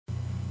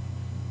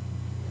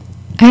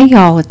Hey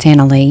y'all, it's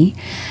Annalie,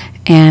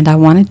 and I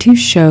wanted to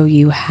show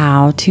you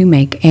how to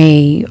make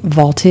a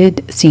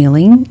vaulted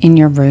ceiling in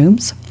your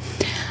rooms.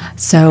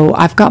 So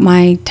I've got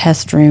my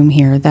test room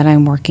here that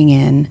I'm working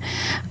in,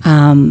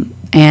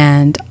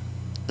 and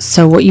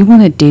so what you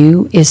want to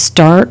do is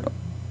start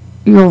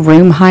your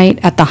room height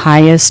at the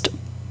highest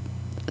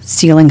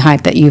ceiling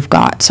height that you've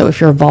got. So if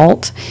your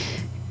vault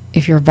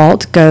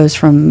goes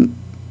from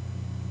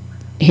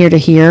here to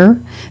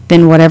here,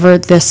 then whatever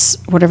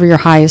your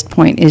highest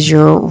point is,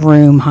 your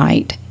room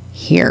height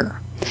here.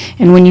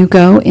 And when you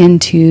go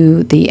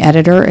into the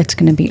editor, it's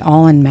going to be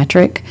all in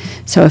metric.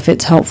 So if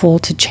it's helpful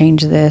to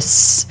change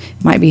this,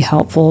 it might be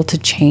helpful to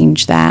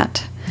change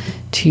that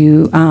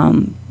to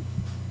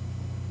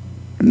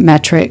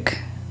metric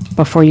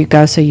before you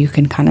go, so you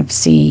can kind of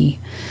see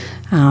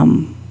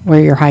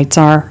where your heights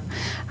are.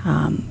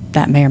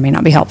 That may or may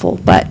not be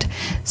helpful, but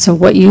so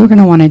what you're going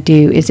to want to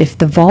do is, if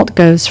the vault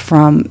goes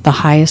from the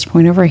highest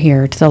point over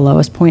here to the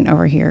lowest point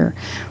over here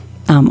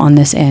on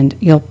this end,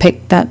 you'll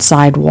pick that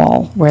side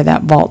wall where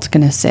that vault's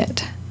going to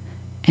sit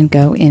and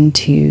go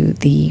into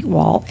the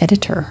wall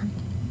editor.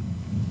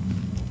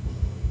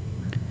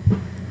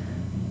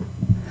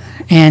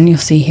 And you'll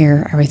see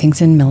here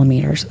everything's in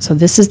millimeters. So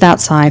this is that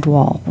side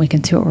wall. We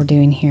can see what we're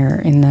doing here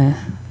in the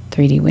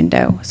 3D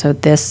window. So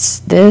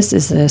this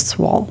is this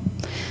wall.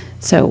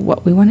 So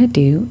what we want to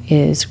do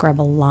is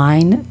grab a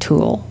line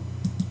tool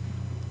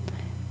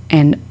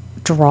and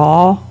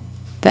draw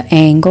the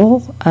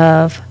angle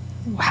of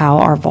how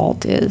our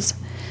vault is.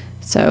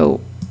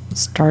 So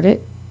start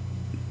it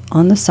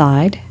on the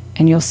side,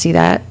 and you'll see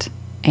that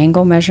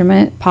angle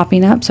measurement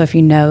popping up. So if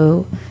you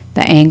know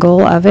the angle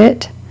of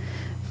it,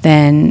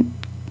 then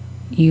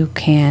you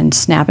can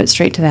snap it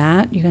straight to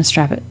that. You can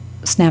snap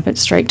it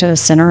straight to the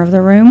center of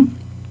the room.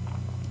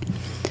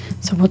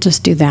 So we'll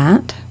just do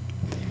that.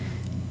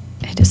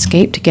 Hit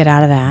escape to get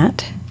out of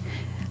that.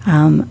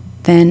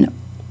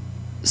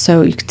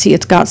 So you can see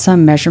it's got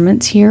some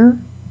measurements here,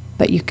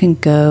 but you can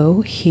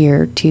go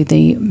here to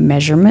the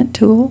measurement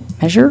tool,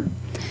 measure,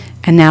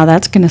 and now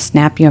that's going to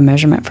snap you a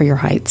measurement for your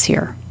heights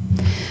here.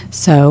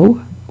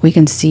 So we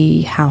can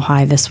see how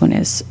high this one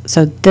is.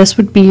 So this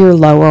would be your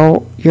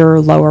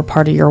lower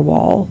part of your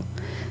wall,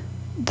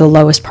 the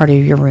lowest part of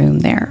your room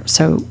there.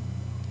 So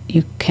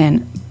you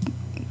can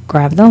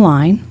grab the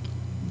line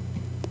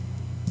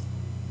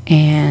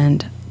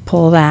and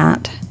pull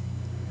that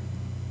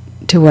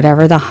to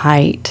whatever the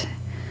height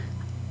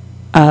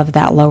of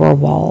that lower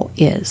wall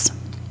is.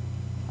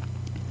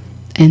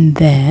 And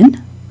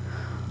then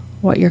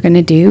what you're going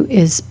to do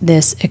is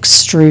this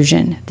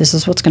extrusion. This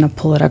is what's going to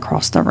pull it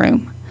across the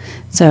room.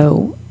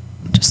 So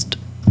just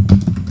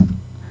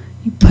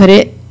you put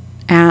it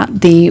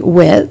at the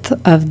width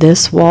of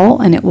this wall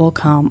and it will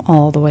come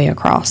all the way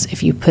across.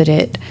 If you put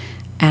it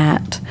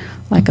at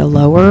like a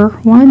lower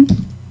one,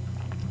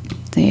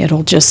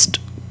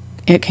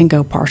 it can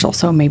go partial.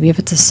 So maybe if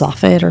it's a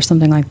soffit or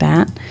something like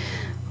that,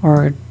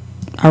 or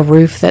a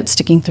roof that's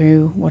sticking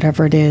through,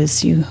 whatever it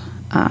is, you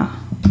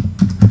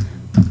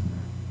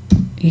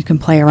can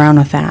play around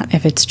with that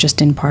if it's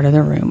just in part of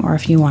the room, or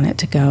if you want it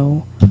to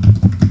go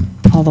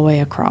all the way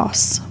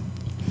across.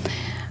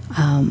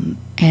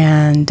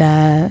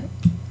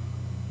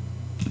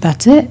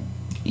 That's it.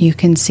 You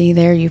can see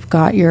there you've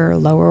got your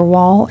lower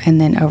wall and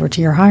then over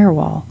to your higher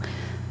wall.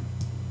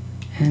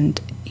 And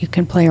you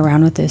can play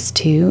around with this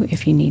too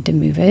if you need to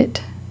move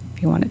it.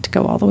 If you want it to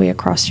go all the way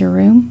across your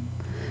room,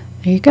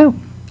 there you go.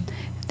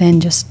 Then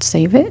just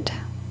save it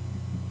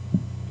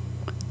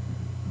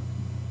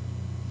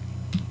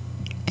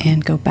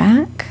and go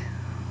back.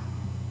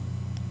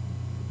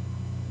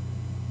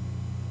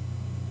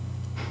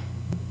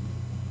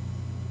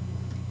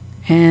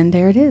 And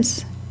there it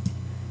is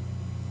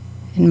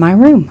in my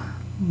room,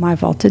 my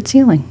vaulted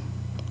ceiling.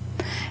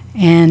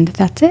 And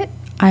that's it.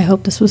 I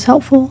hope this was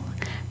helpful.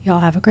 Y'all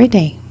have a great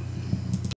day.